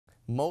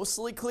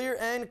Mostly clear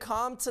and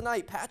calm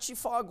tonight. Patchy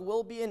fog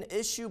will be an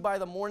issue by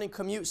the morning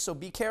commute, so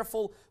be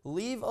careful.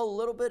 Leave a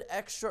little bit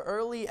extra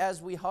early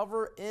as we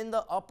hover in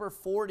the upper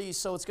 40s.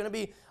 So it's going to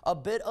be a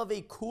bit of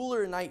a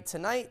cooler night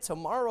tonight.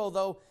 Tomorrow,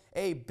 though,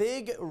 a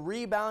big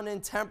rebound in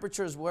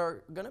temperatures.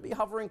 We're going to be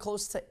hovering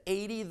close to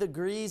 80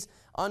 degrees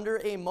under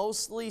a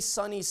mostly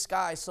sunny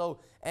sky. So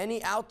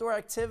any outdoor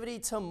activity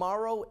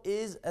tomorrow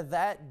is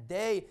that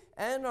day.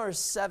 And our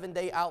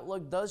 7-day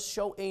outlook does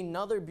show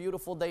another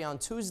beautiful day on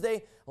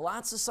Tuesday.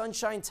 Lots of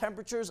sunshine,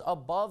 temperatures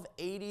above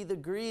 80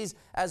 degrees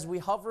as we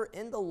hover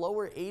in the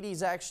lower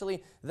 80s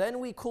actually. Then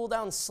we cool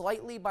down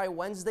slightly by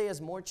Wednesday as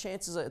more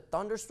chances of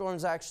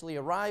thunderstorms actually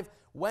arrive.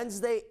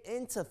 Wednesday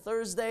into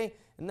Thursday,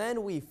 and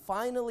then we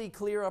finally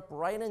clear up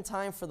right in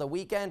time for the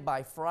weekend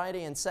by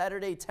Friday and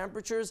Saturday.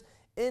 Temperatures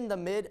in the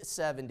mid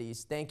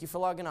 70s. Thank you for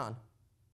logging on.